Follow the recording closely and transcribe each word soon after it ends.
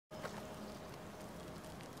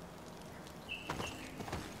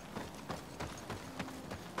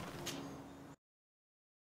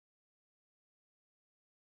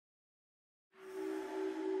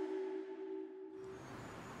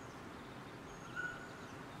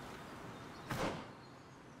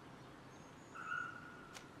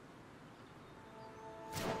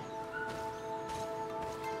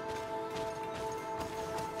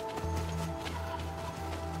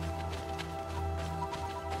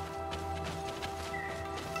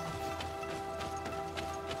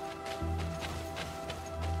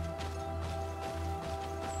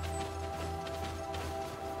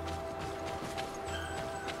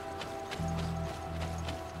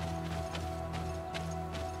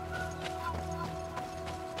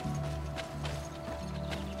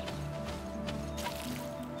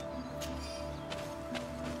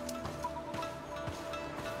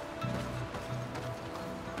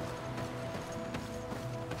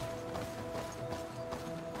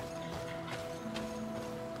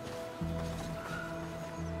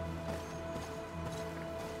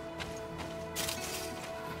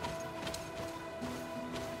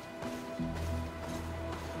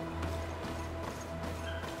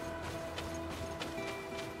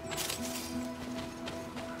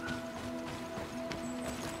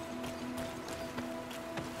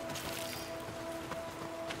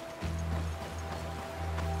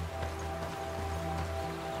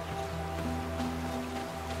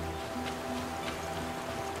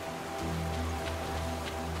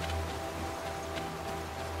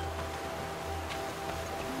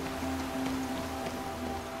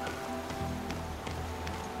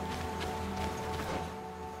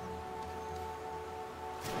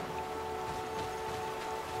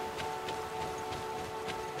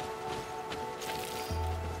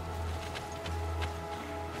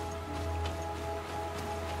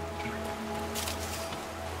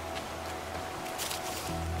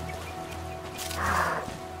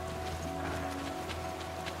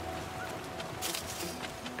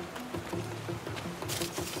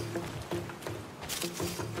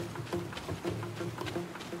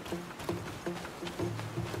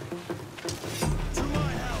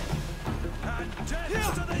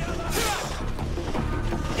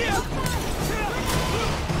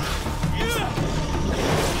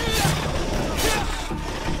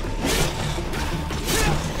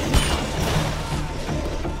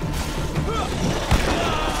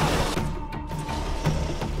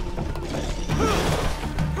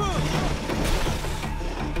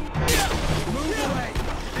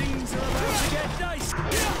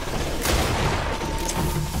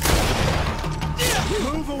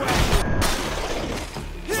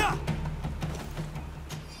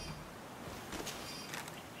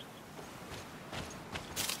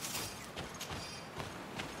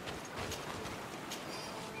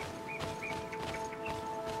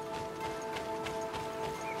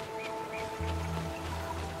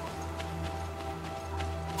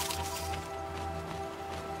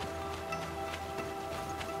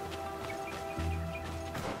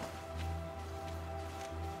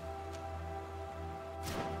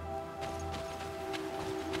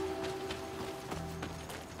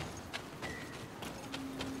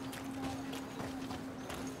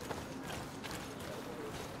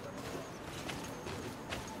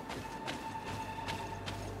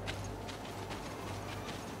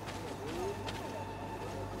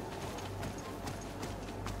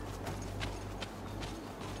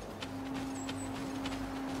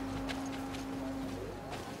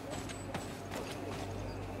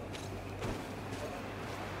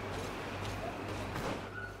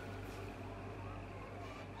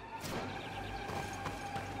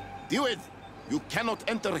Diwedd, you cannot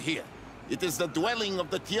enter here. It is the dwelling of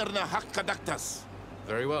the Tierna Hakkadaktas.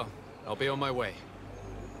 Very well. I'll be on my way.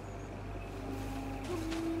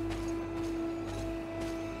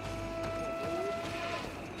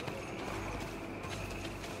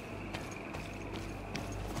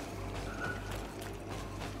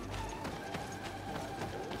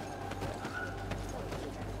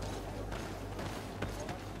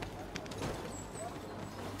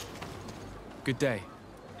 Good day.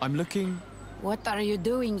 I'm looking... What are you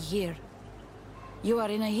doing here? You are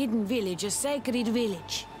in a hidden village, a sacred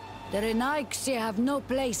village. The Renaigse have no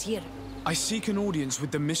place here. I seek an audience with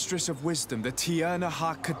the Mistress of Wisdom, the Tierna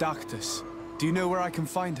Hakkadaktas. Do you know where I can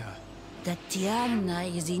find her? The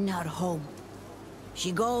Tierna is in her home.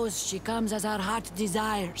 She goes, she comes as her heart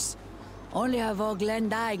desires. Only her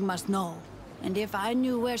Voglendaig must know. And if I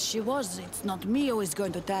knew where she was, it's not me who is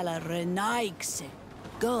going to tell her, Renaigse.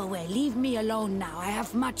 Go away, leave me alone now. I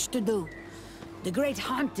have much to do. The great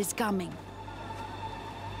hunt is coming.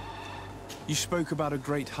 You spoke about a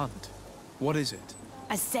great hunt. What is it?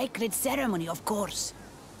 A sacred ceremony, of course.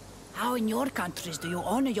 How in your countries do you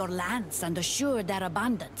honor your lands and assure their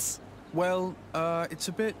abundance? Well, it's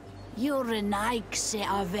a bit... You Renaigse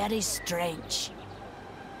are very strange.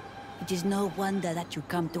 It is no wonder that you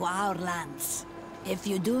come to our lands. If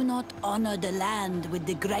you do not honor the land with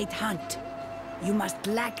the great hunt, you must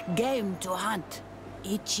lack game to hunt.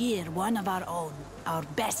 Each year, one of our own, our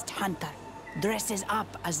best hunter, dresses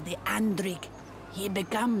up as the Andrig. He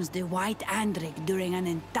becomes the White Andrig during an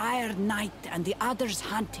entire night and the others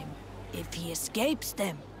hunt him. If he escapes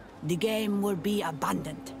them, the game will be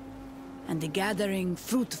abundant and the gathering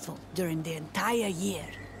fruitful during the entire year.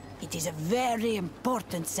 It is a very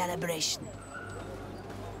important celebration.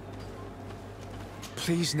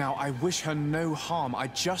 Please now, I wish her no harm. I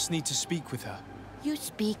just need to speak with her. You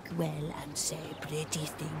speak well and say pretty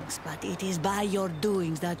things, but it is by your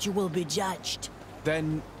doings that you will be judged.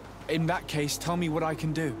 Then, in that case, tell me what I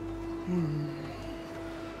can do.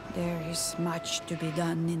 There is much to be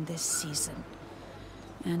done in this season.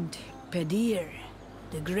 And Pedir,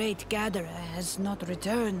 the great gatherer, has not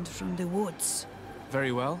returned from the woods.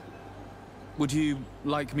 Very well. Would you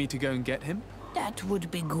like me to go and get him? That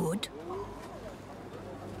would be good.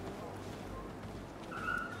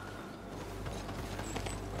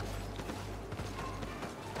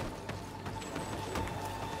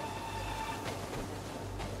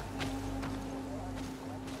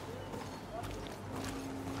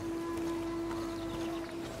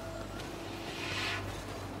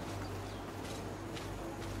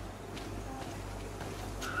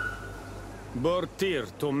 Bortir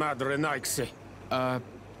to Madre Naixi.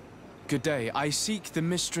 Good day. I seek the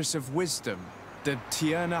Mistress of Wisdom, the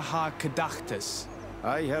Tierna Hakkadaktas.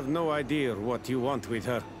 I have no idea what you want with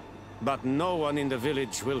her, but no one in the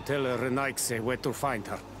village will tell Renaigse where to find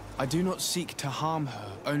her. I do not seek to harm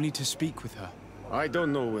her, only to speak with her. I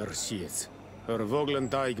don't know where she is. Her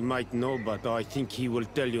Voglendaig might know, but I think he will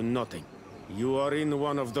tell you nothing. You are in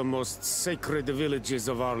one of the most sacred villages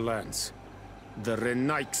of our lands. The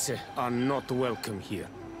Renaigse are not welcome here,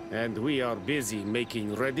 and we are busy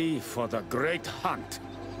making ready for the great hunt.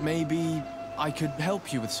 Maybe I could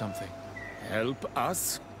help you with something. Help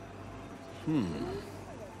us?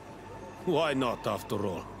 Why not, after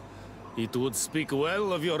all? It would speak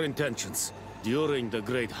well of your intentions. During the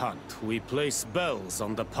great hunt, we place bells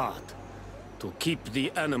on the path to keep the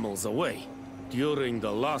animals away. During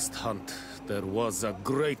the last hunt, there was a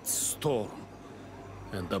great storm,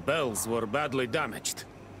 and the bells were badly damaged.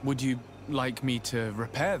 Would you like me to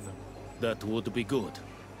repair them? That would be good.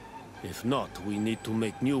 If not, we need to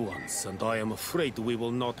make new ones, and I am afraid we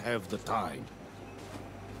will not have the time.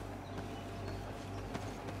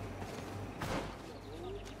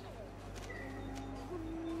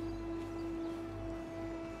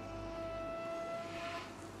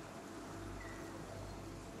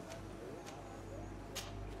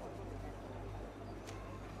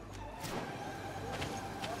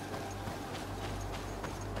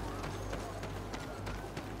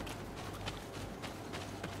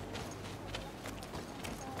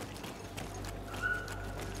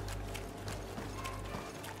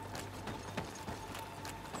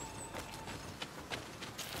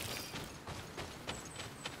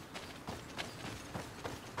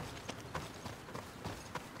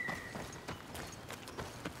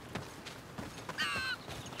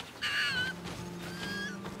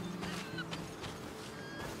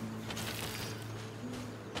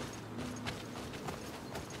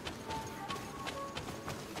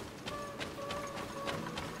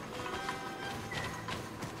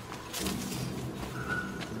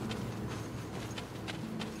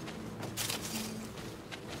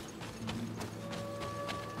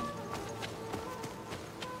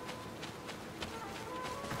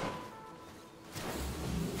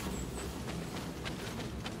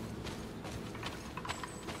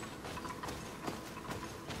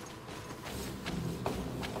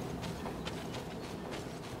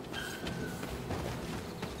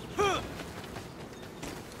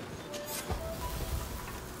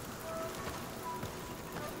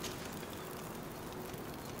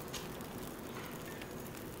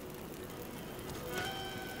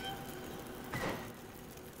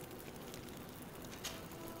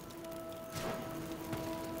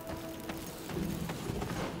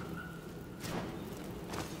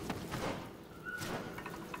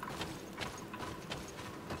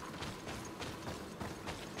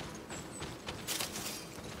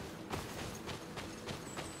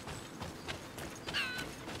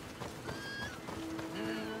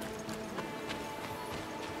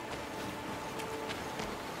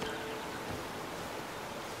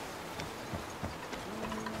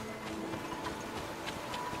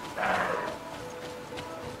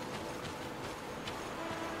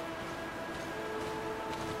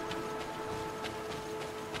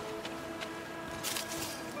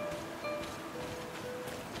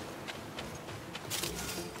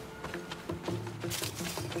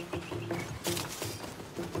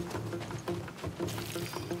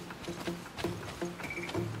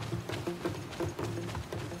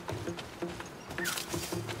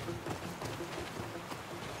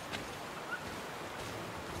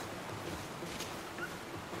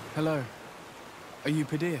 Hello. Are you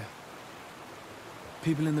Padir?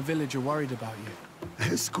 People in the village are worried about you.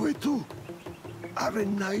 Esqueto,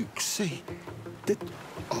 Arenaikse, that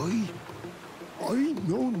I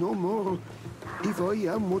know no more if I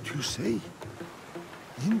am what you say.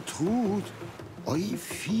 In truth, I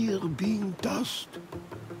fear being dust,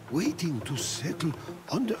 waiting to settle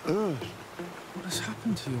on the earth. What has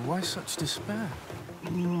happened to you? Why such despair?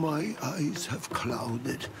 My eyes have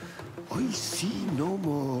clouded. I see no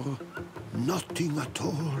more, nothing at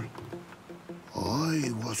all.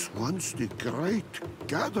 I was once the great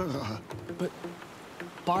gatherer. But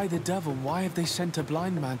by the devil, why have they sent a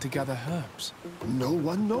blind man to gather herbs? No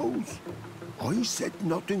one knows. I said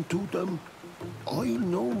nothing to them. I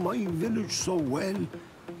know my village so well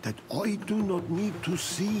that I do not need to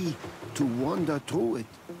see to wander through it.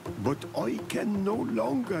 But I can no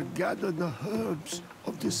longer gather the herbs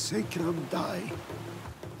of the sacred dye.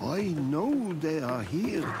 I know they are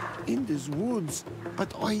here in these woods,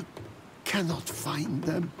 but I cannot find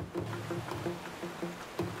them.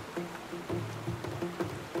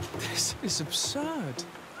 This is absurd.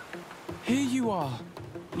 Here you are,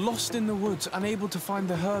 lost in the woods, unable to find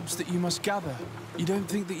the herbs that you must gather. You don't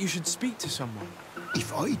think that you should speak to someone?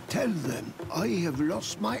 If I tell them I have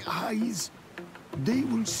lost my eyes, they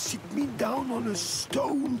will sit me down on a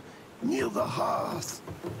stone near the hearth.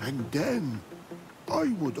 And then I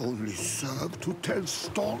would only serve to tell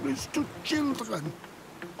stories to children.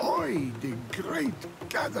 I, the great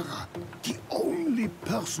gatherer, the only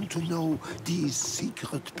person to know these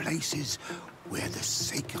secret places where the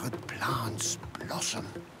sacred plants blossom.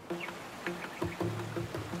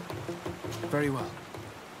 Very well.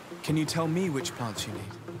 Can you tell me which plants you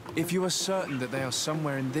need? If you are certain that they are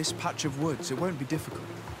somewhere in this patch of woods, it won't be difficult.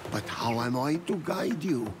 But how am I to guide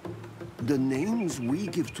you? The names we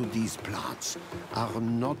give to these plants are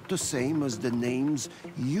not the same as the names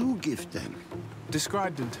you give them.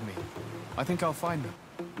 Describe them to me. I think I'll find them.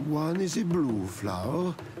 One is a blue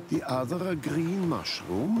flower, the other a green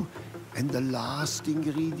mushroom, and the last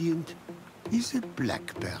ingredient is a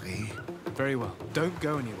blackberry. Very well. Don't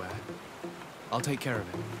go anywhere. I'll take care of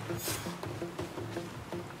it.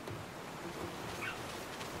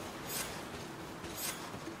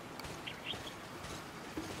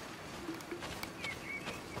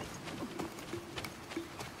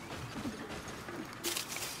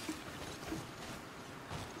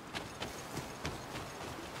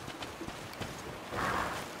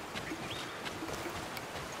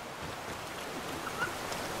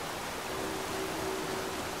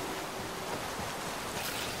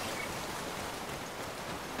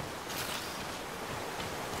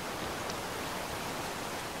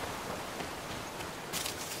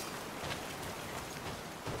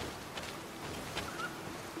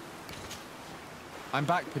 I'm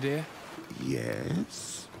back, Padir.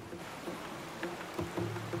 Yes?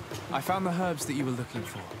 I found the herbs that you were looking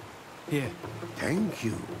for. Here. Thank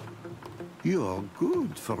you. You're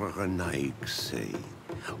good for a Renaikse.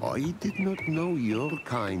 I did not know your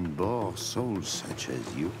kind bore souls such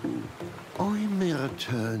as you. I may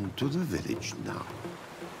return to the village now.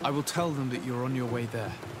 I will tell them that you're on your way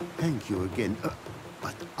there. Thank you again.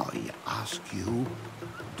 But I ask you,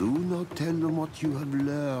 do not tell them what you have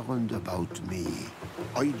learned about me.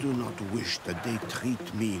 I do not wish that they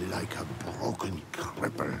treat me like a broken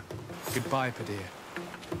cripple. Goodbye, Padir.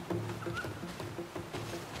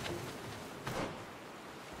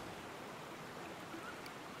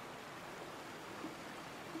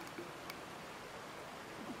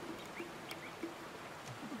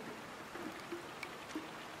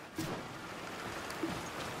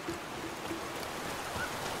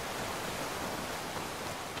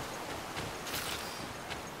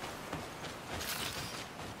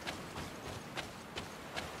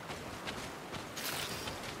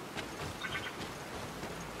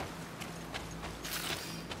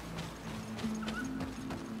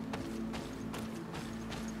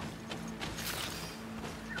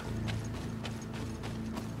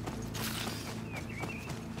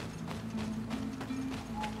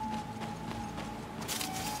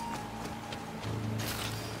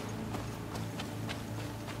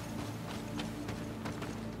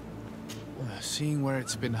 Seeing where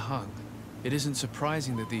it's been hung, it isn't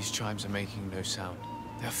surprising that these chimes are making no sound.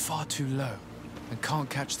 They're far too low and can't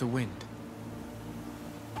catch the wind.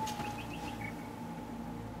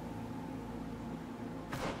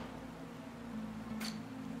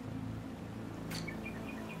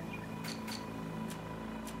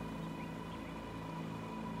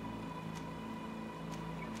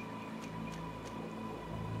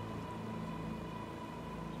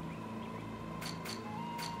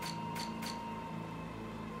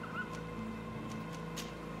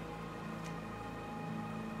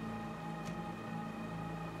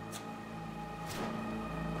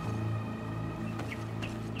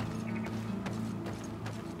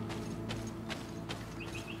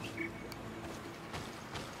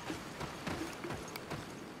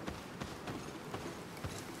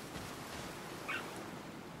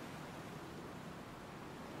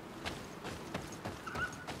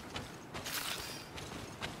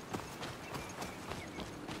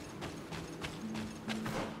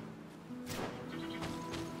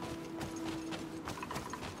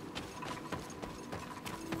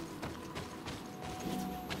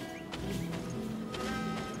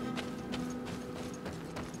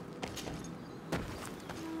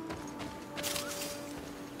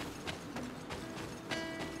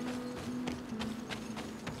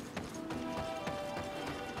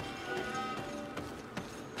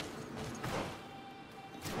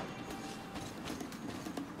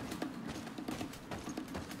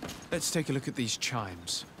 Let's take a look at these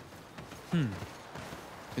chimes.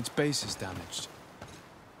 Its base is damaged.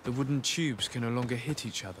 The wooden tubes can no longer hit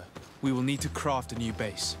each other. We will need to craft a new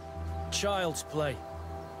base. Child's play.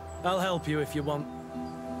 I'll help you if you want.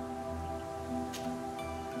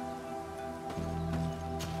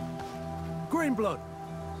 Greenblood,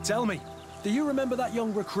 tell me, do you remember that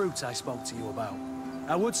young recruit I spoke to you about?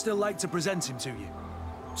 I would still like to present him to you.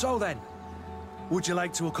 So then, would you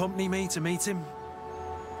like to accompany me to meet him?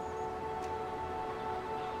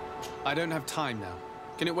 I don't have time now.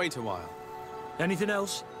 Can it wait a while? Anything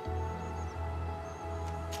else?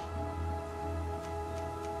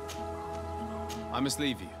 I must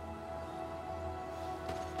leave you.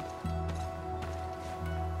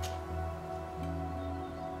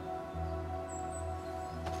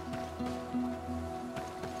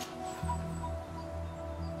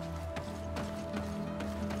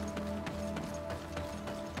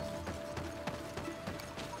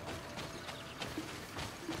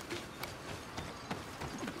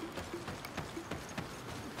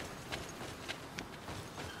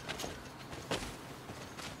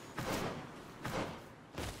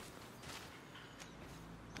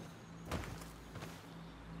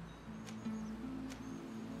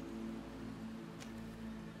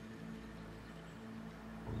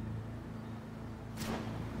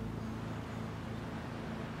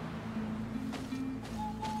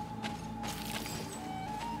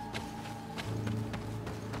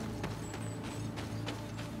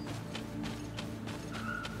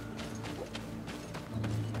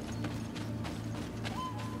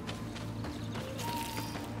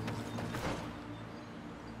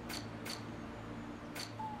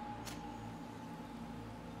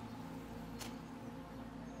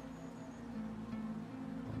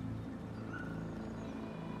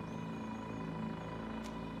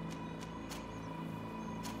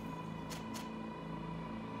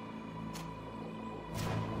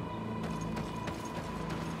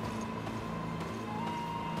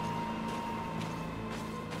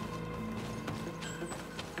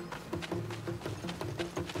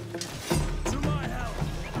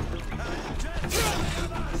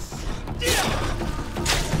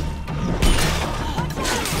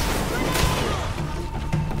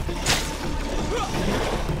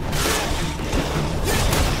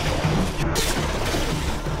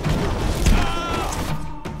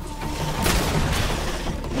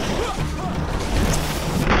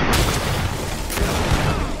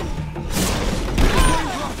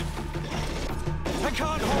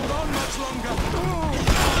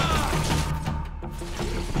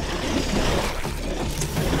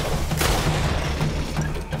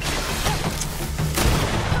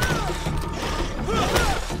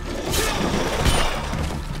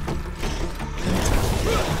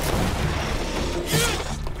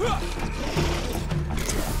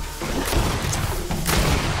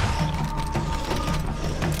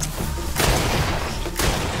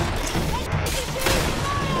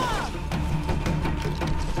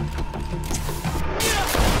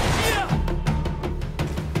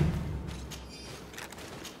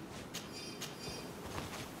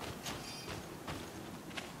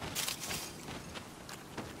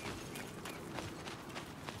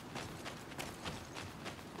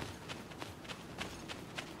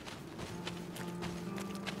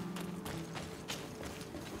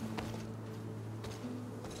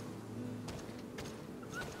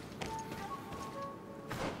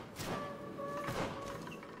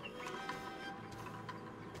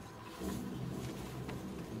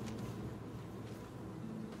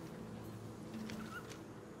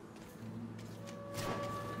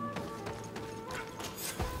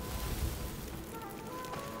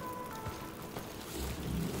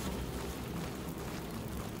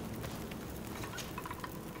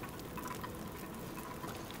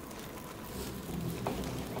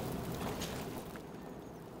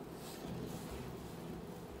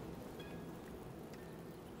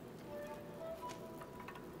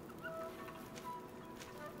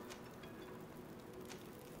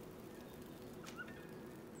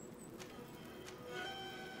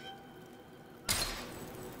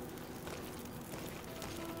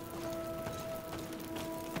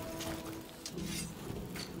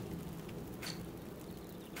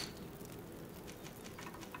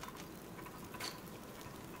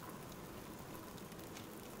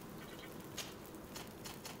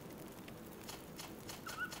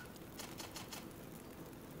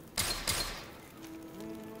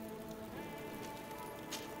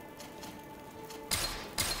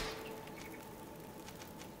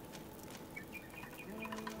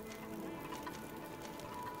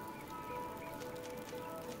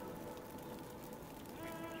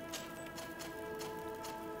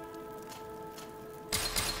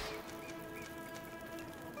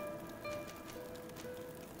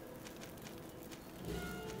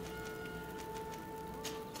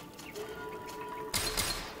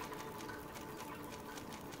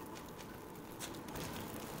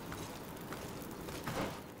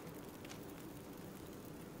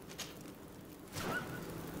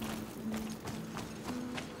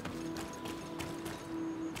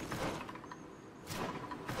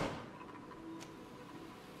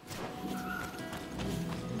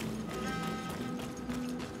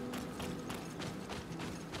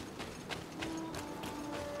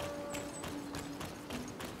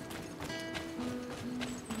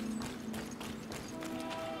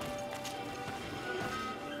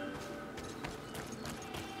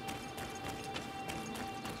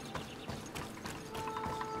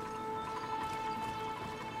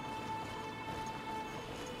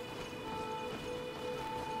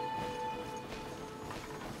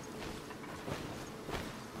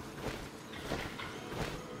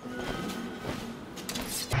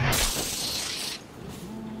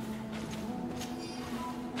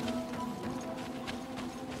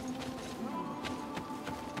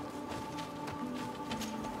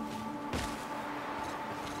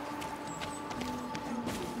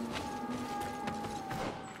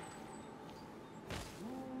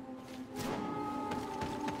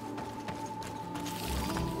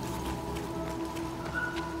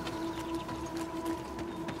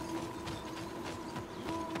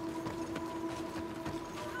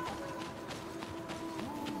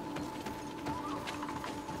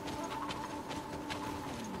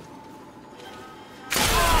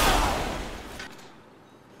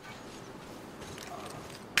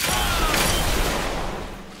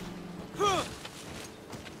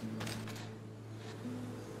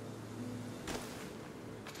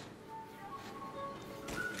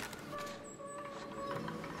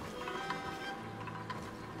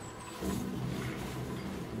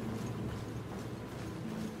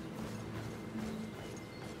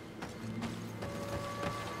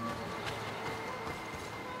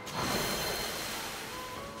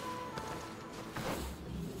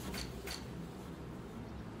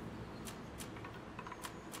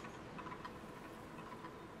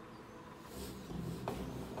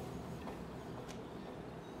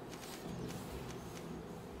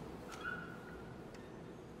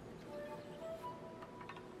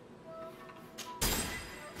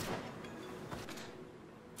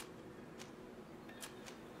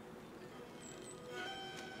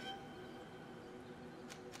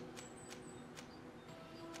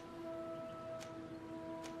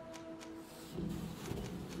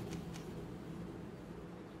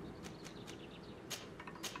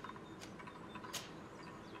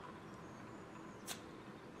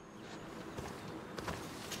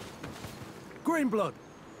 Greenblood,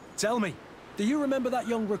 tell me, do you remember that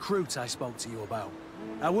young recruit I spoke to you about?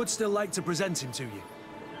 I would still like to present him to you.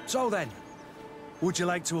 So then, would you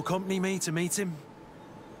like to accompany me to meet him?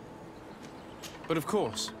 But of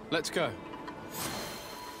course, let's go.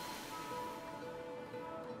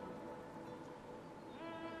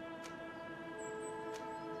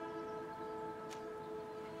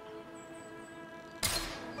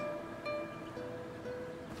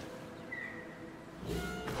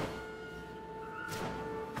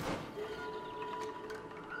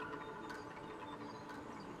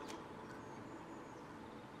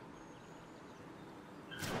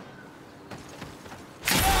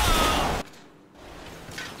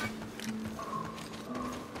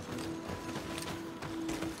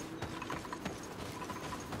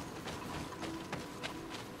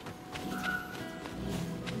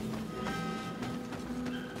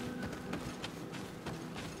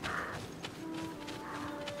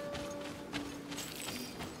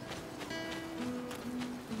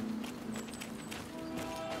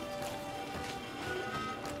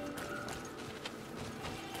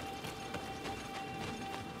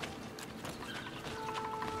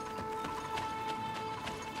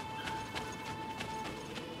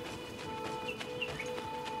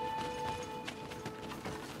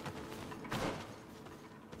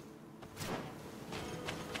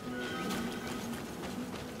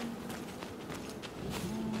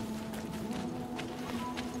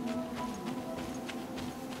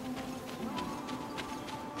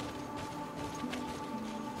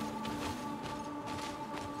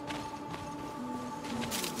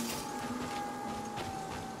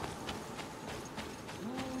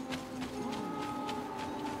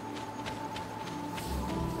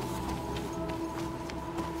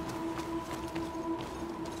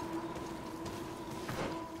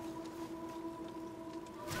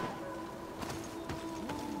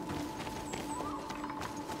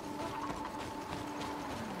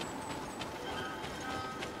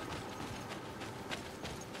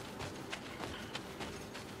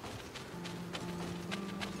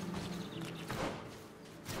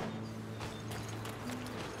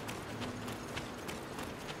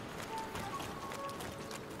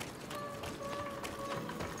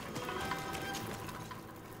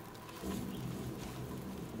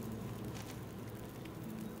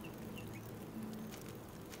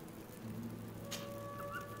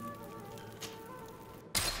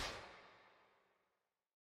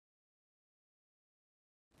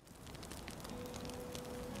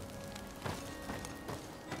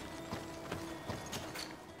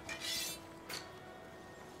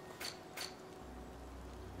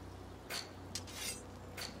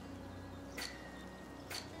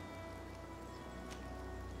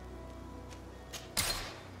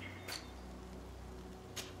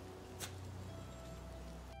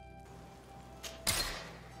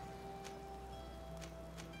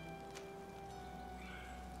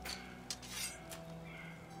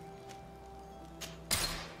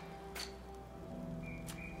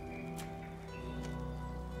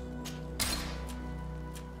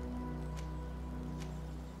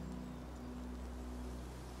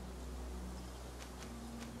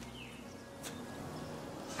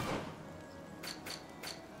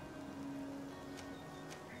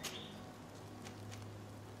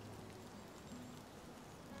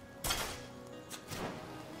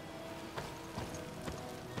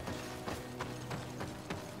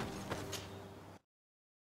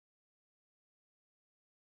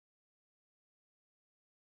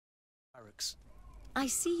 I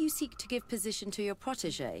see you seek to give position to your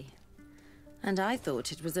protege. And I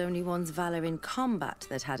thought it was only one's valor in combat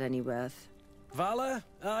that had any worth. Valor?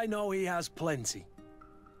 I know he has plenty.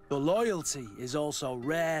 But loyalty is also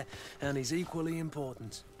rare and is equally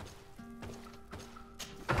important.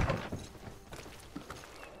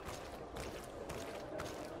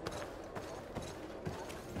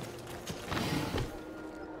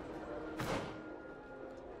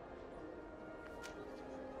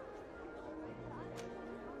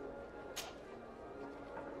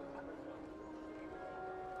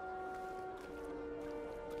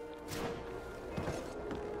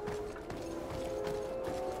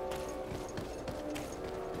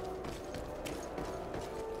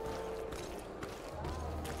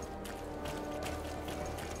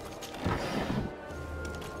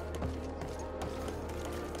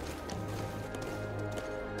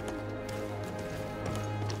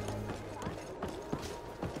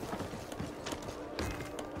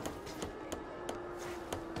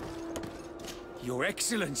 Your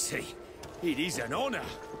Excellency, it is an honor.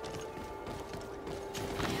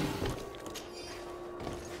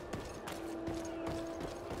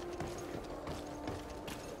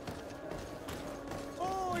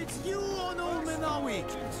 it's you on Olmenawi!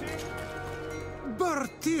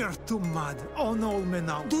 Bertir Tumad on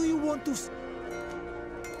Olmenau. Do you want to...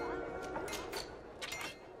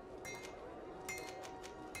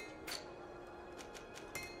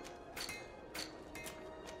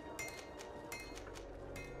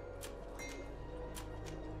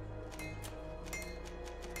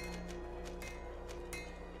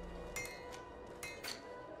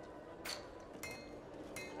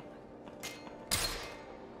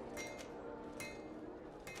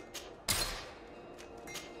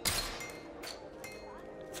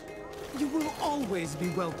 You will always be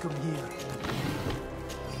welcome here.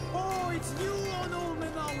 Oh, it's you on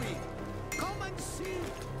Olmenawi! Come and see!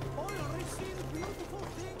 Oh, you'll receive beautiful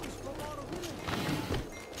things from our village.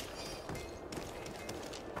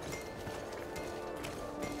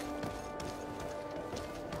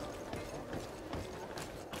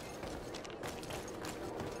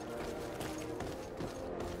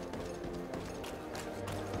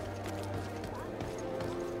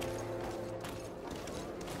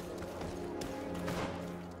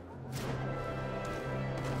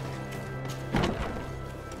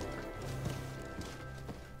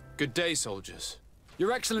 Good day, soldiers.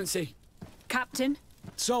 Your Excellency, Captain,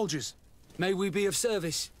 Soldiers, may we be of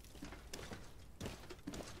service?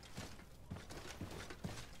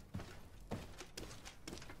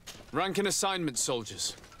 Rank and assignment,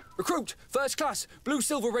 soldiers. Recruit, First Class, Blue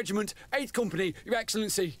Silver Regiment, 8th Company, Your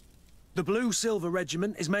Excellency. the Blue Silver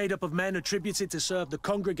Regiment is made up of men attributed to serve the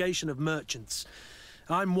Congregation of Merchants.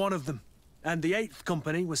 I'm one of them, and the 8th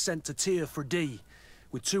Company was sent to Tier for D,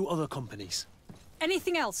 with 2 other companies.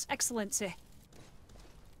 Anything else, Excellency?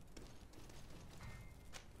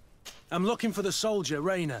 I'm looking for the soldier,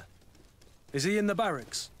 Rayner. Is he in the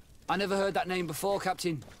barracks? I never heard that name before,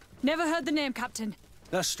 Captain. Never heard the name, Captain.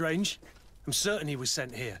 That's strange. I'm certain he was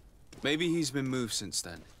sent here. Maybe he's been moved since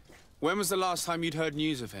then. When was the last time you'd heard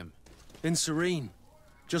news of him? In Serene,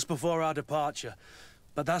 just before our departure.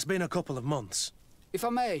 But that's been a couple of months. If I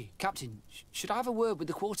may, Captain, should I have a word with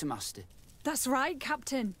the quartermaster? That's right,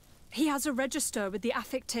 Captain. He has a register with the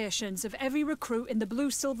affectations of every recruit in the Blue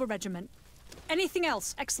Silver Regiment. Anything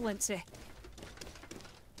else, Excellency?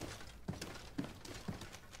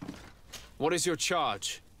 What is your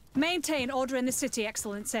charge? Maintain order in the city,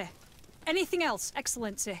 Excellency. Anything else,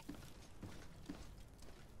 Excellency?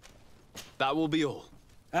 That will be all.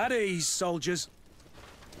 At ease, soldiers.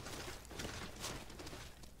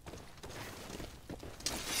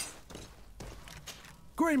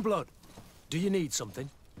 Greenblood, do you need something?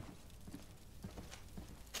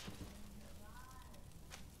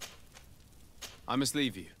 I must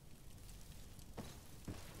leave you.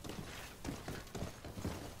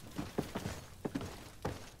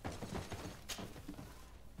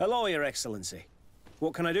 Hello, Your Excellency.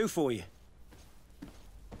 What can I do for you?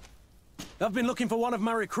 I've been looking for one of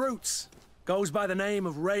my recruits. Goes by the name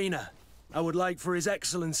of Rayner. I would like for His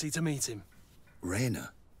Excellency to meet him. Rayner?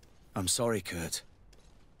 I'm sorry, Kurt.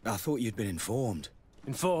 I thought you'd been informed.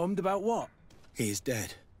 Informed about what? He is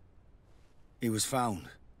dead. He was found,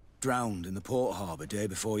 drowned in the port harbour day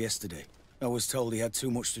before yesterday. I was told he had too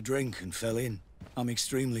much to drink and fell in. I'm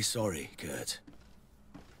extremely sorry, Kurt.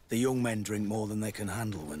 The young men drink more than they can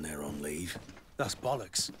handle when they're on leave. That's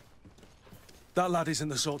bollocks. That lad isn't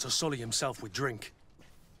the sort to sully himself with drink.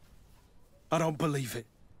 I don't believe it.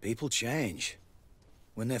 People change.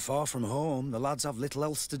 When they're far from home, the lads have little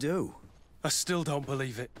else to do. I still don't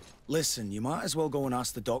believe it. Listen, you might as well go and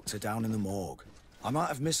ask the doctor down in the morgue. I might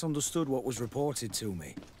have misunderstood what was reported to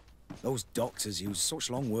me. Those doctors use such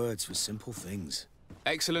long words for simple things.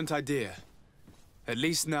 Excellent idea. At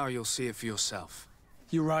least now you'll see it for yourself.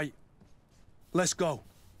 You're right. Let's go.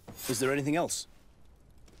 Is there anything else?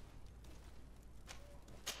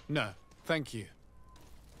 No, thank you.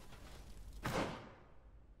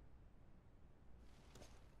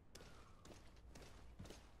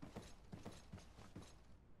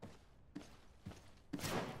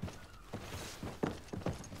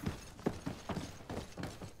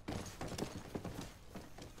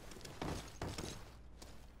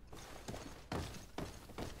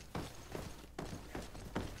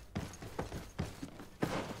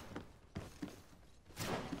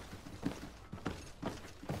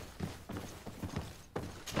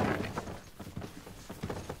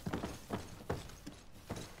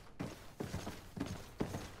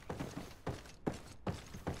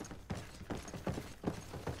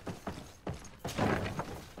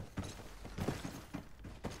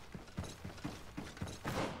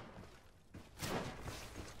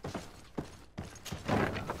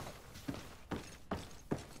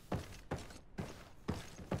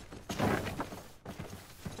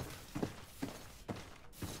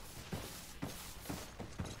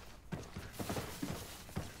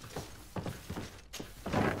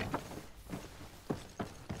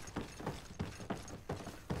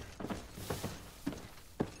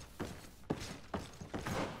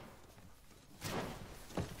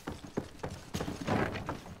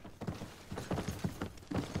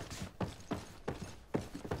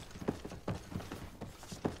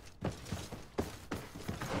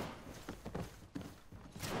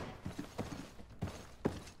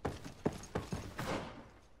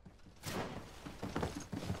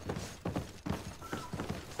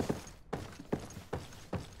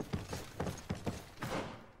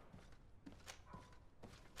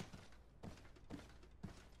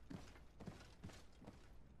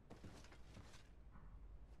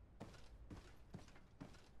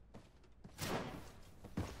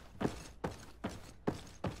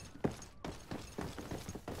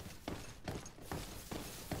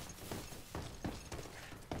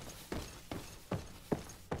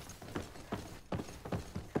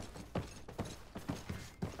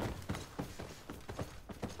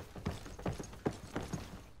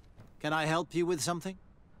 Can I help you with something?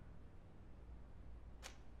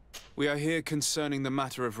 We are here concerning the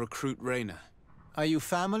matter of Recruit Rayner. Are you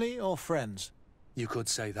family or friends? You could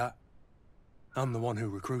say that. I'm the one who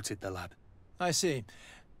recruited the lad. I see.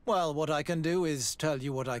 Well, what I can do is tell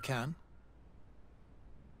you what I can.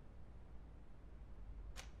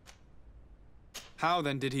 How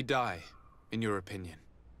then did he die, in your opinion?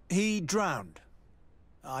 He drowned.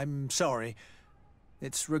 I'm sorry.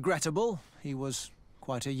 It's regrettable. He was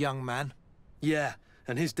quite a young man. Yeah,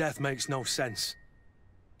 and his death makes no sense.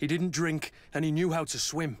 He didn't drink, and he knew how to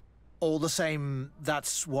swim. All the same,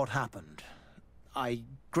 that's what happened. I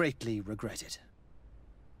greatly regret it.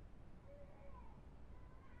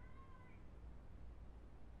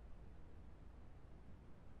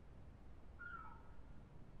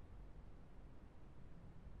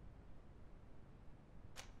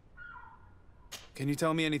 Can you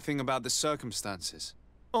tell me anything about the circumstances?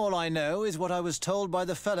 All I know is what I was told by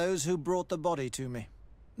the fellows who brought the body to me.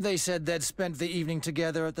 They said they'd spent the evening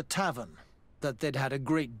together at the tavern, that they'd had a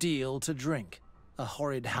great deal to drink. A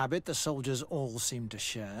horrid habit the soldiers all seemed to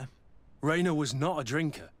share. Rayner was not a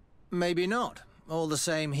drinker. Maybe not. All the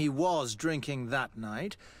same, he was drinking that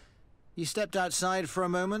night. He stepped outside for a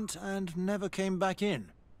moment and never came back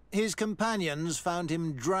in. His companions found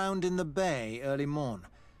him drowned in the bay early morn,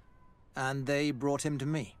 and they brought him to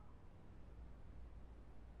me.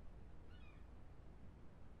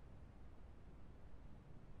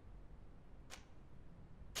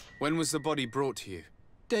 When was the body brought to you?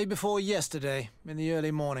 Day before yesterday, in the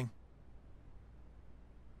early morning.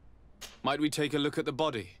 Might we take a look at the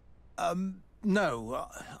body? No,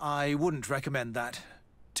 I wouldn't recommend that.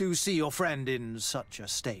 To see your friend in such a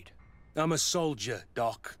state. I'm a soldier,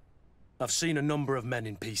 Doc. I've seen a number of men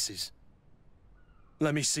in pieces.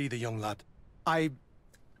 Let me see the young lad. I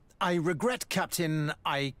regret, Captain.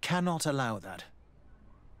 I cannot allow that.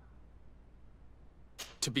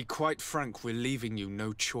 To be quite frank, we're leaving you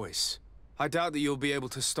no choice. I doubt that you'll be able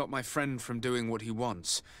to stop my friend from doing what he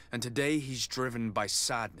wants, and today he's driven by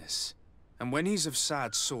sadness. And when he's of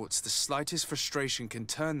sad sorts, the slightest frustration can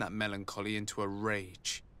turn that melancholy into a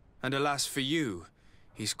rage. And alas for you,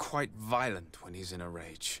 he's quite violent when he's in a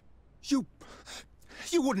rage. You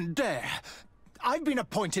wouldn't dare! I've been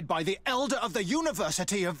appointed by the Elder of the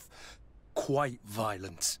University of... Quite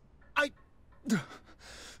violent.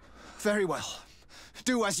 Very well.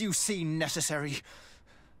 Do as you see necessary.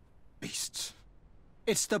 Beasts.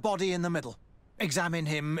 It's the body in the middle. Examine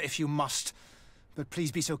him if you must. But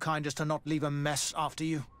please be so kind as to not leave a mess after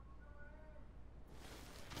you.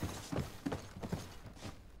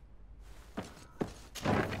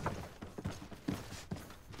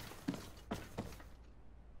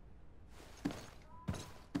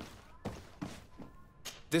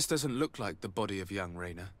 This doesn't look like the body of young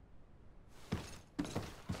Rayner.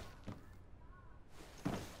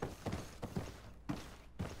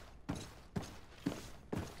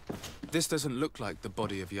 This doesn't look like the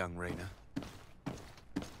body of young Rayner.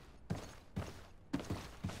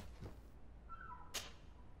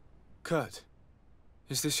 Kurt,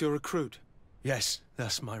 is this your recruit? Yes,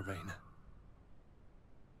 that's my Rayner.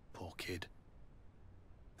 Poor kid.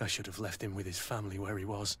 I should have left him with his family where he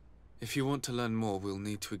was. If you want to learn more, we'll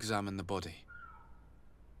need to examine the body.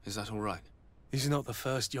 Is that all right? He's not the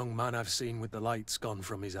first young man I've seen with the lights gone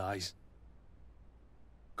from his eyes.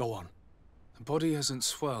 Go on. The body hasn't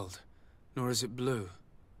swelled, nor is it blue.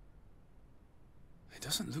 It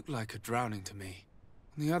doesn't look like a drowning to me.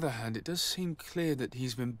 On the other hand, it does seem clear that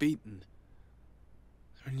he's been beaten.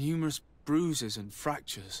 There are numerous bruises and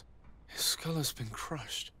fractures. His skull has been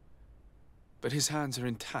crushed, but his hands are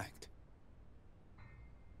intact.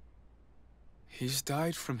 He's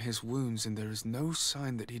died from his wounds, and there is no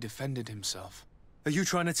sign that he defended himself. Are you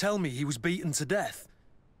trying to tell me he was beaten to death?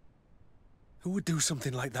 Who would do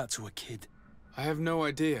something like that to a kid? I have no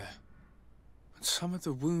idea. But some of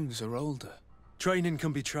the wounds are older. Training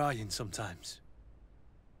can be trying sometimes.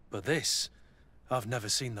 But this, I've never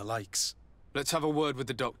seen the likes. Let's have a word with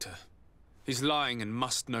the doctor. He's lying and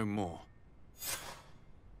must know more.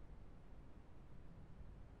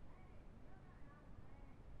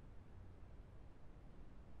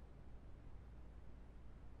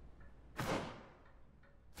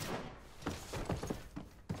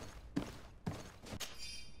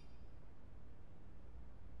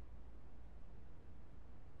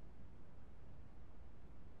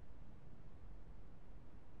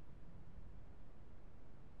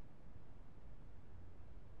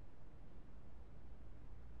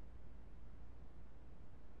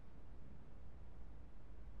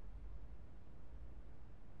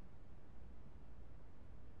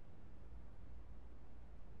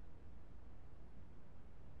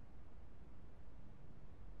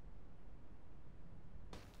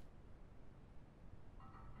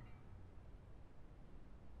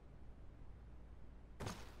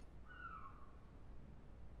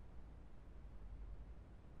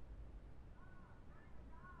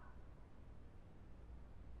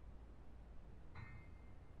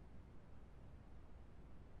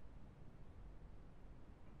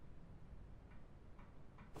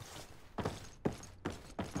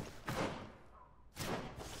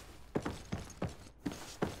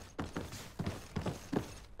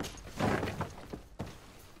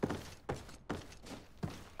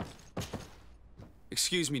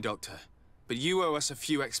 Excuse me, Doctor, but you owe us a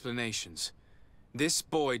few explanations. This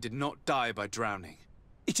boy did not die by drowning.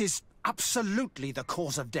 It is absolutely the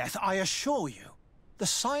cause of death, I assure you. The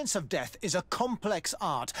science of death is a complex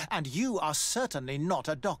art, and you are certainly not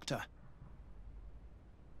a doctor.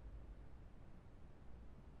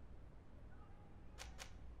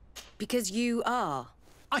 Because you are.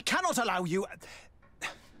 I cannot allow you...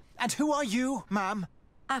 And who are you, ma'am?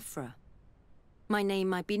 Afra. My name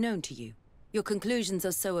might be known to you. Your conclusions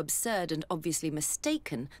are so absurd and obviously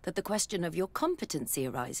mistaken that the question of your competency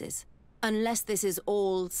arises. Unless this is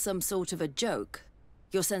all some sort of a joke,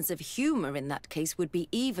 your sense of humor in that case would be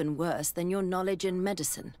even worse than your knowledge in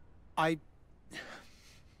medicine.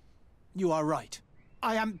 You are right.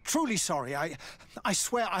 I am truly sorry. I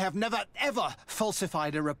swear I have never, ever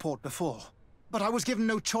falsified a report before. But I was given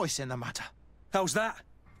no choice in the matter. How's that?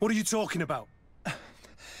 What are you talking about?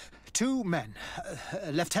 2 men,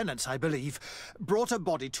 lieutenants, I believe, brought a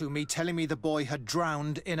body to me telling me the boy had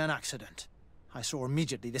drowned in an accident. I saw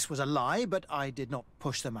immediately this was a lie, but I did not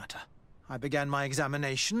push the matter. I began my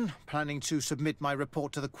examination, planning to submit my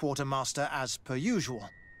report to the quartermaster as per usual.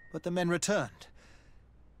 But the men returned.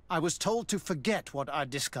 I was told to forget what I'd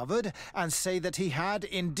discovered and say that he had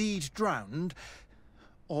indeed drowned,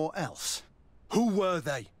 or else. Who were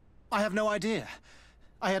they? I have no idea.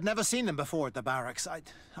 I had never seen them before at the barracks.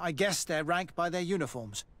 I guessed their rank by their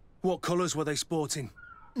uniforms. What colours were they sporting?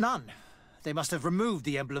 None. They must have removed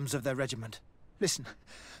the emblems of their regiment. Listen,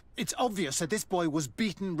 it's obvious that this boy was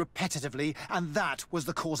beaten repetitively, and that was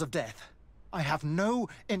the cause of death. I have no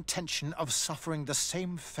intention of suffering the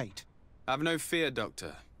same fate. Have no fear,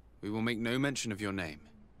 Doctor. We will make no mention of your name.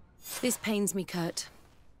 This pains me, Kurt.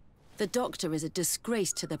 The doctor is a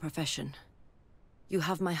disgrace to the profession. You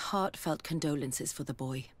have my heartfelt condolences for the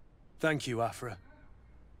boy. Thank you, Afra.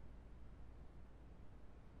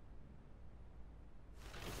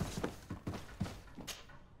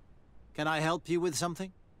 Can I help you with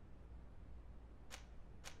something?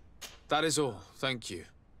 That is all, thank you.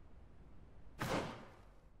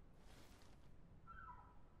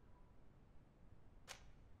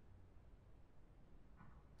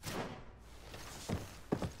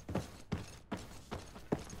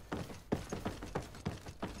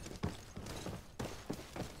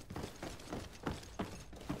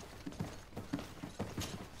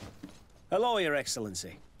 Hello, Your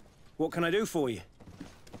Excellency. What can I do for you?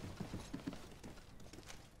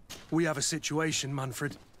 We have a situation,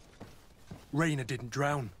 Manfred. Rainer didn't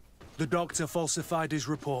drown. The doctor falsified his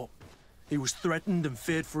report. He was threatened and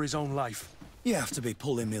feared for his own life. You have to be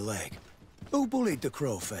pulling me leg. Who bullied the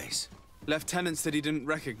crowface? Lieutenants that he didn't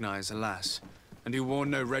recognize, alas, and who wore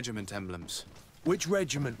no regiment emblems. Which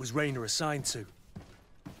regiment was Rainer assigned to?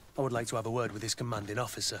 I would like to have a word with his commanding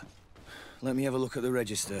officer. Let me have a look at the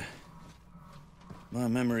register. My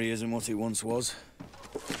memory isn't what it once was.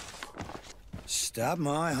 Stab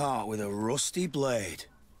my heart with a rusty blade.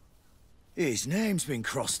 His name's been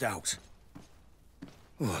crossed out.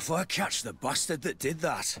 Oh, if I catch the bastard that did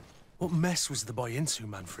that. What mess was the boy into,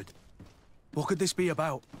 Manfred? What could this be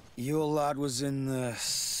about? Your lad was in the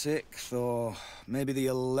 6th or maybe the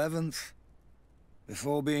 11th,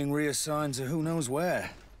 before being reassigned to who knows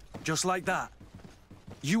where. Just like that?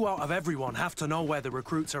 You out of everyone have to know where the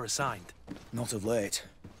recruits are assigned. Not of late.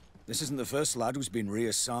 This isn't the first lad who's been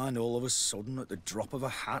reassigned all of a sudden at the drop of a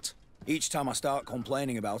hat. Each time I start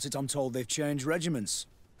complaining about it, I'm told they've changed regiments,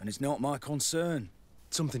 and it's not my concern.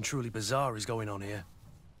 Something truly bizarre is going on here.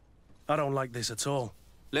 I don't like this at all.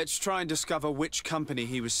 Let's try and discover which company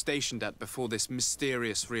he was stationed at before this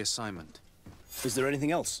mysterious reassignment. Is there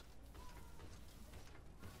anything else?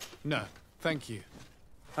 No, thank you.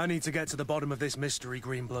 I need to get to the bottom of this mystery,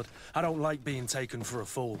 Greenblood. I don't like being taken for a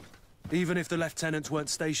fool. Even if the lieutenants weren't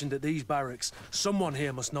stationed at these barracks, someone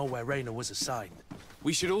here must know where Rainer was assigned.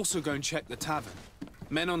 We should also go and check the tavern.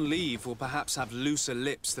 Men on leave will perhaps have looser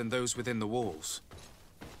lips than those within the walls.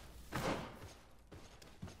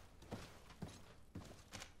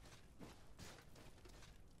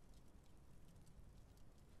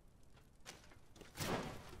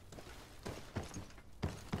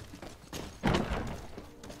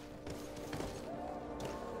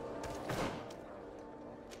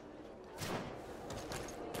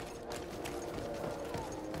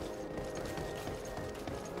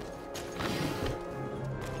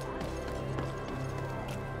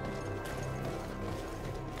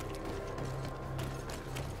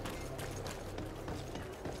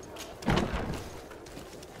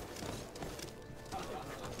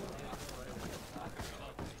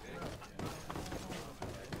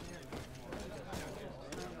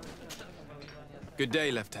 Good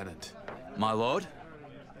day, Lieutenant. My lord?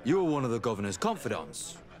 You're one of the governor's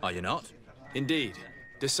confidants, are you not? Indeed.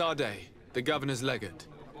 De Sardet, the governor's legate.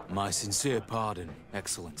 My sincere pardon,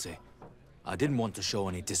 Excellency. I didn't want to show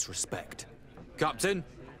any disrespect. Captain?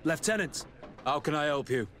 Lieutenant. How can I help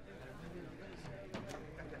you?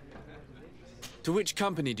 To which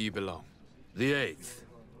company do you belong? The 8th.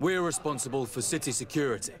 We're responsible for city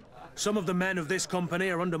security. Some of the men of this company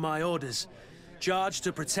are under my orders, charged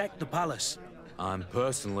to protect the palace. I'm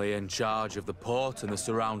personally in charge of the port and the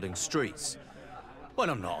surrounding streets. When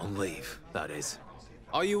I'm not on leave, that is.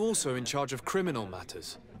 Are you also in charge of criminal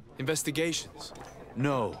matters? Investigations?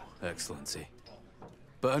 No, Excellency.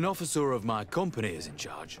 But an officer of my company is in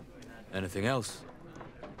charge. Anything else?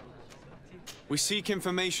 We seek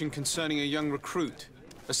information concerning a young recruit,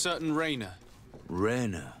 a certain Rayner.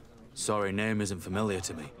 Rayner? Sorry, name isn't familiar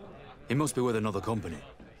to me. He must be with another company.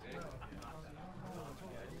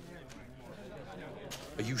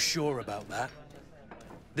 Are you sure about that?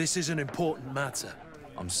 This is an important matter.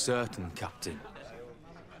 I'm certain, Captain.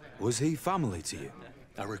 Was he family to you?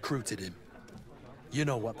 I recruited him. You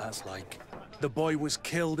know what that's like. The boy was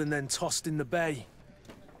killed and then tossed in the bay.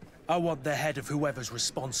 I want the head of whoever's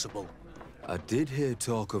responsible. I did hear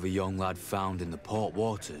talk of a young lad found in the port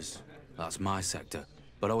waters. That's my sector.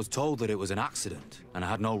 But I was told that it was an accident, and I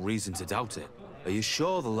had no reason to doubt it. Are you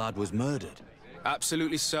sure the lad was murdered?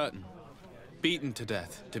 Absolutely certain. Beaten to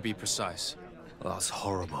death, to be precise. That's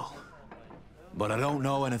horrible. But I don't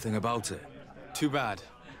know anything about it. Too bad.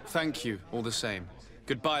 Thank you, all the same.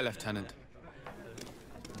 Goodbye, Lieutenant.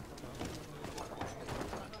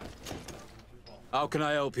 How can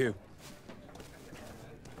I help you?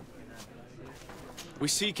 We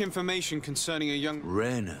seek information concerning a young...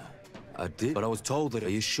 Rayner. I did, but I was told that... Are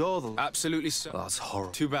you sure the... Absolutely certain. That's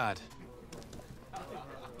horrible. Too bad.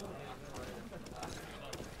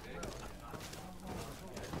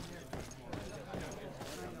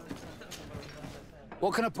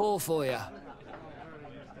 What can I pour for you?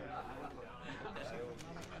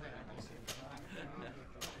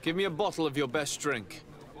 Give me a bottle of your best drink.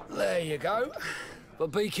 There you go. But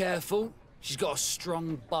be careful. She's got a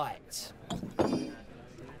strong bite.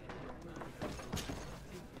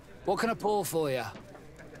 What can I pour for you?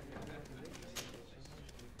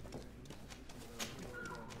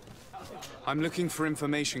 I'm looking for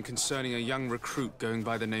information concerning a young recruit going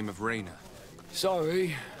by the name of Rayner.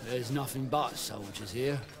 Sorry, there's nothing but soldiers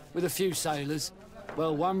here. With a few sailors.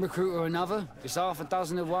 Well, one recruit or another. It's half a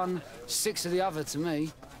dozen of one, 6 of the other to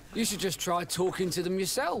me. You should just try talking to them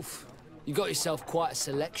yourself. You got yourself quite a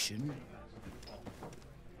selection.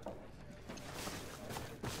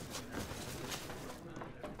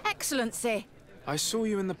 Excellency! I saw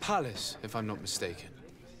you in the palace, if I'm not mistaken.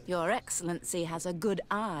 Your Excellency has a good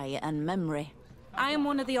eye and memory. I am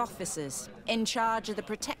one of the officers, in charge of the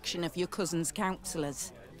protection of your cousin's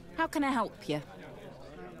councillors. How can I help you?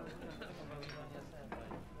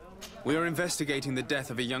 We are investigating the death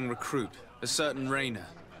of a young recruit, a certain Rayner.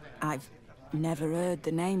 I've never heard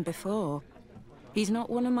the name before. He's not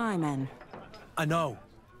one of my men. I know,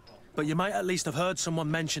 but you might at least have heard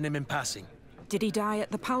someone mention him in passing. Did he die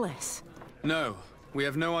at the palace? No. We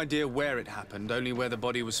have no idea where it happened, only where the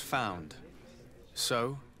body was found.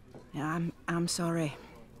 So? I'm sorry.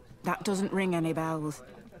 That doesn't ring any bells.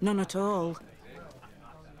 None at all.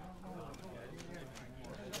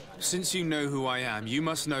 Since you know who I am, you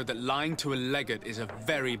must know that lying to a legate is a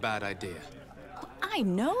very bad idea. I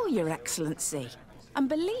know, Your Excellency. And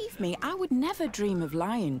believe me, I would never dream of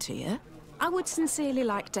lying to you. I would sincerely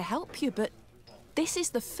like to help you, but this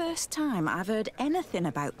is the first time I've heard anything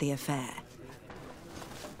about the affair.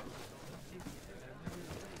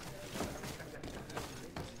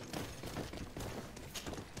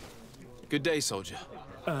 Good day, soldier.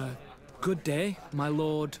 Good day, my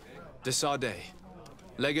lord. De Sardet,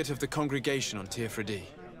 legate of the congregation on Tirfredi.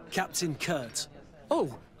 Captain Kurt.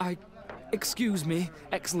 Oh, excuse me,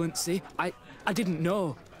 Excellency. I didn't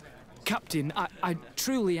know. Captain, I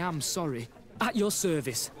truly am sorry. At your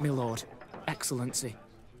service, my lord. Excellency.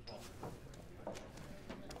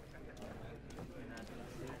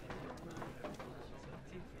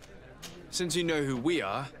 Since you know who we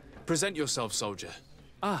are, present yourself, soldier.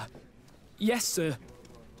 Ah, yes, sir.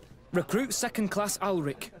 Recruit 2nd Class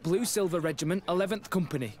Ulrich, Blue Silver Regiment, 11th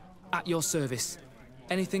Company. At your service.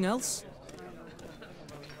 Anything else?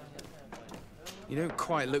 You don't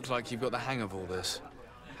quite look like you've got the hang of all this.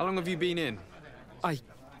 How long have you been in?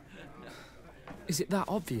 Is it that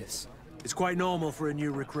obvious? It's quite normal for a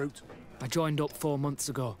new recruit. I joined up 4 months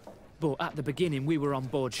ago. But at the beginning, we were on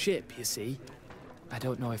board ship, you see. I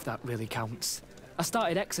don't know if that really counts. I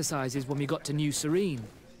started exercises when we got to New Serene.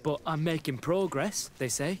 But I'm making progress, they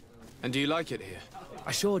say. And do you like it here?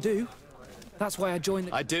 I sure do. That's why I joined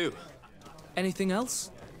the... I do. Anything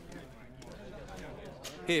else?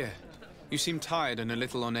 Here. You seem tired and a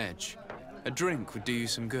little on edge. A drink would do you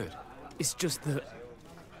some good. It's just that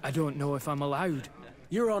I don't know if I'm allowed.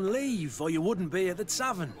 You're on leave, or you wouldn't be at the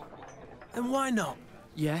tavern. And why not?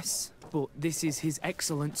 Yes, but this is His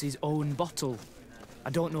Excellency's own bottle. I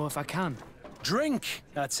don't know if I can. Drink,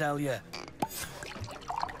 I tell you.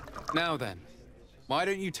 Now then, why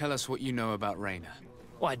don't you tell us what you know about Rayner?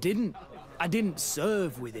 Well, I didn't. I didn't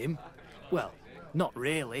serve with him. Well, not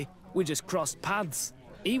really. We just crossed paths.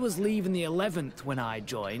 He was leaving the 11th when I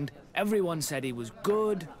joined. Everyone said he was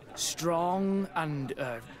good, strong, and,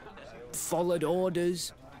 followed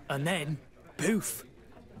orders. And then, poof.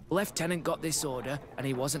 Lieutenant got this order, and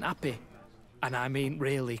he wasn't happy. And I mean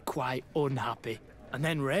really quite unhappy. And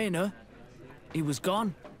then Rayner, he was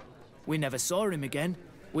gone. We never saw him again.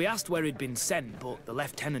 We asked where he'd been sent, but the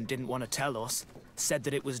lieutenant didn't want to tell us. Said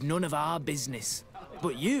that it was none of our business.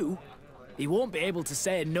 But you, he won't be able to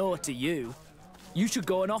say no to you. You should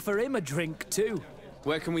go and offer him a drink too.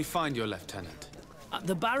 Where can we find your lieutenant? At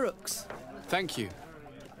the barracks. Thank you.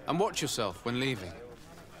 And watch yourself when leaving.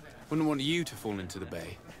 Wouldn't want you to fall into the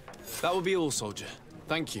bay. That will be all, soldier.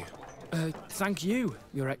 Thank you. Thank you,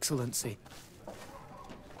 Your Excellency.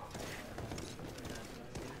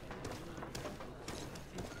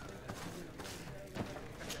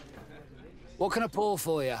 What can I pour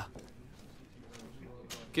for you?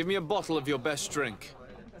 Give me a bottle of your best drink.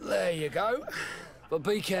 There you go. But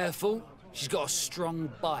be careful. She's got a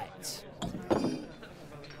strong bite.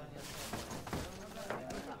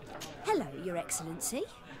 Hello, Your Excellency.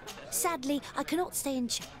 Sadly, I cannot stay and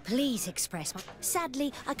chat. Please express my...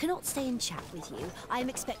 Sadly, I cannot stay and chat with you. I am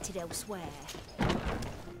expected elsewhere.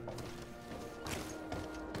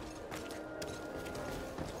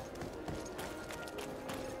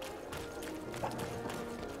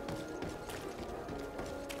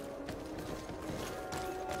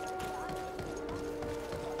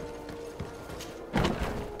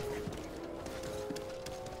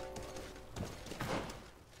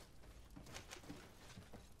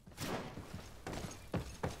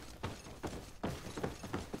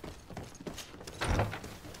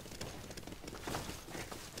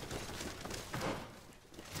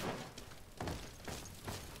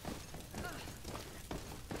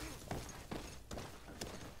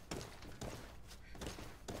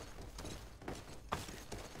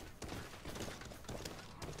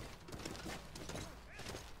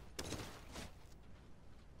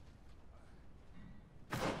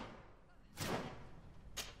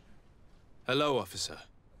 Hello, officer.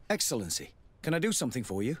 Excellency, can I do something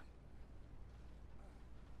for you?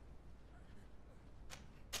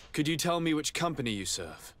 Could you tell me which company you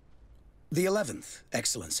serve? The 11th,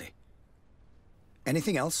 Excellency.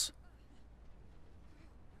 Anything else?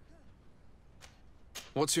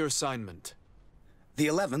 What's your assignment? The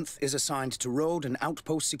 11th is assigned to road and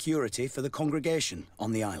outpost security for the congregation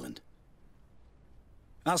on the island.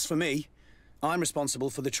 As for me, I'm responsible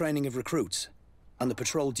for the training of recruits and the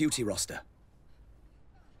patrol duty roster.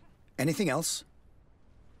 Anything else?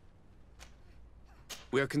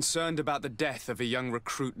 We are concerned about the death of a young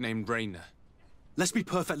recruit named Rayner. Let's be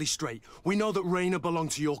perfectly straight. We know that Rayner belonged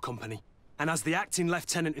to your company. And as the acting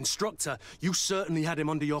lieutenant instructor, you certainly had him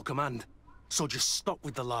under your command. So just stop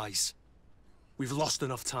with the lies. We've lost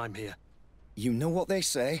enough time here. You know what they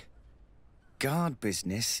say? Guard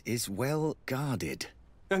business is well guarded.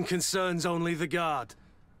 And concerns only the guard.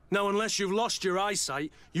 Now, unless you've lost your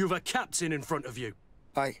eyesight, you've a captain in front of you.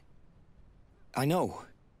 I know.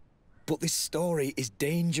 But this story is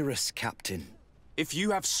dangerous, Captain. If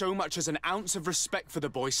you have so much as an ounce of respect for the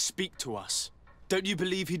boy, speak to us. Don't you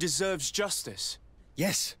believe he deserves justice?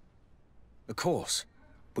 Yes, of course.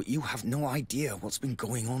 But you have no idea what's been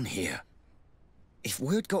going on here. If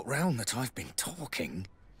word got round that I've been talking,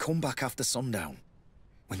 come back after sundown,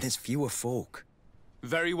 when there's fewer folk.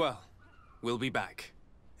 Very well. We'll be back.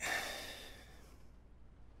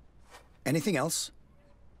 Anything else?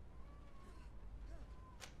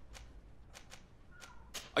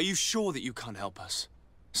 Are you sure that you can't help us?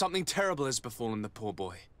 Something terrible has befallen the poor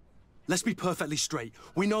boy. Let's be perfectly straight.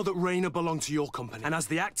 We know that Rayner belonged to your company, and as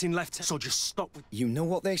the acting lieutenant, so just stop. You know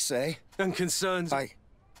what they say? And concerns...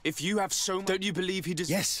 If you have so much... Don't you believe he does...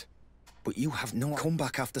 Yes, but you have no... Come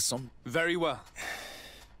back after sun. Very well.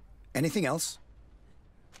 Anything else?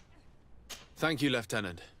 Thank you,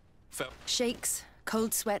 Lieutenant. Shakes,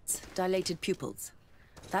 cold sweats, dilated pupils.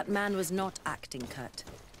 That man was not acting, Kurt.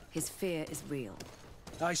 His fear is real.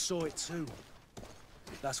 I saw it too.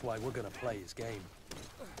 That's why we're gonna play his game.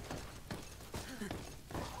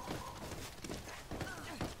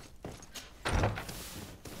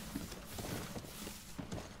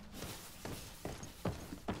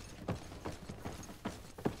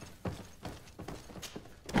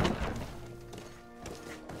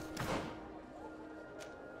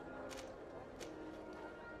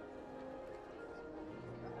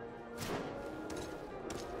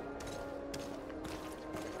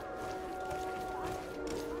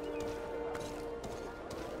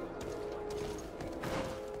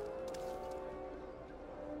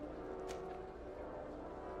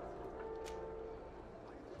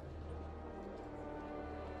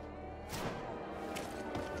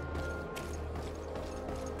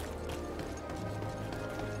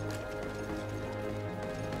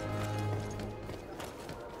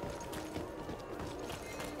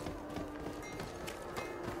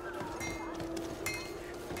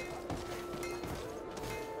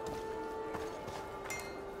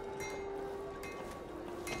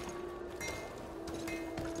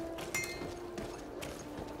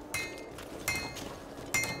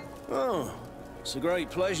 Oh, it's a great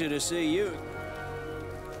pleasure to see you.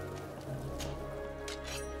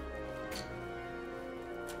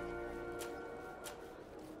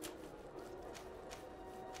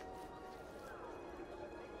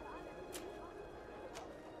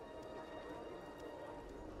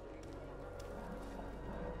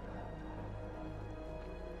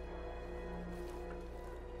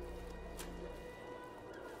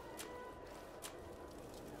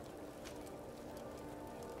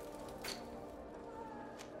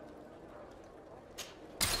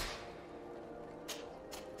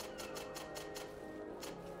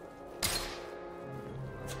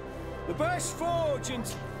 The best forge in...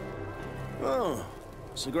 Oh,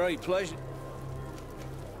 it's a great pleasure.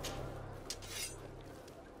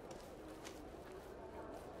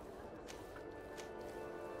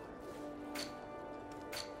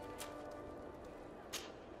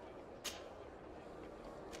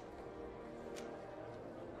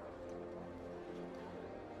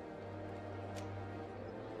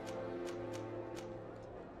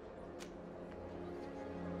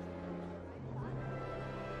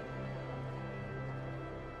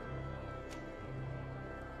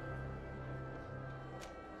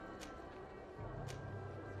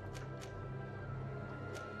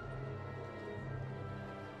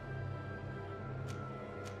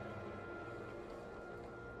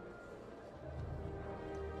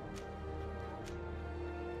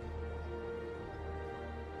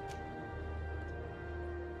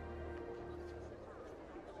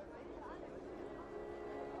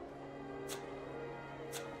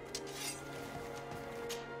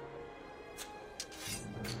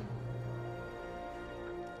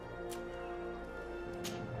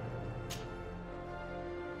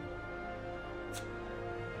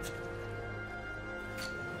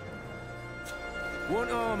 Want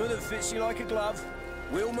armour that fits you like a glove?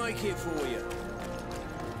 We'll make it for you.